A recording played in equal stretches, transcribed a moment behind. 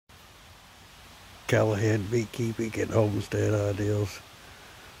Callahan Beekeeping and Homestead Ideals.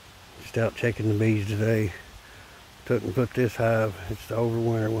 Just out checking the bees today. Took and put this hive, it's the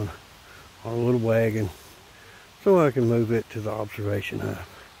overwinter one, on a little wagon so I can move it to the observation hive.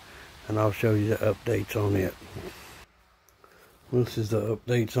 And I'll show you the updates on it. This is the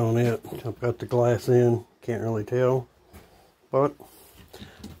updates on it. I've got the glass in, can't really tell, but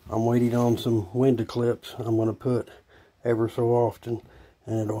I'm waiting on some window clips I'm going to put ever so often,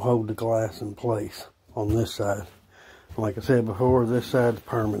 and it'll hold the glass in place on this side. Like I said before, this side's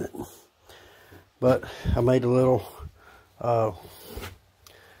permanent. But I made a little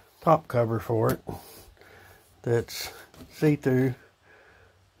top cover for it that's see-through,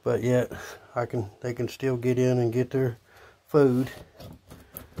 but yet they can still get in and get their food.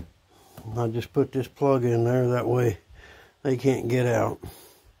 I just put this plug in there, that way they can't get out.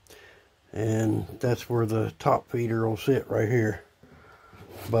 And that's where the top feeder will sit, right here.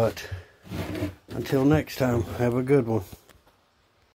 But until next time, have a good one.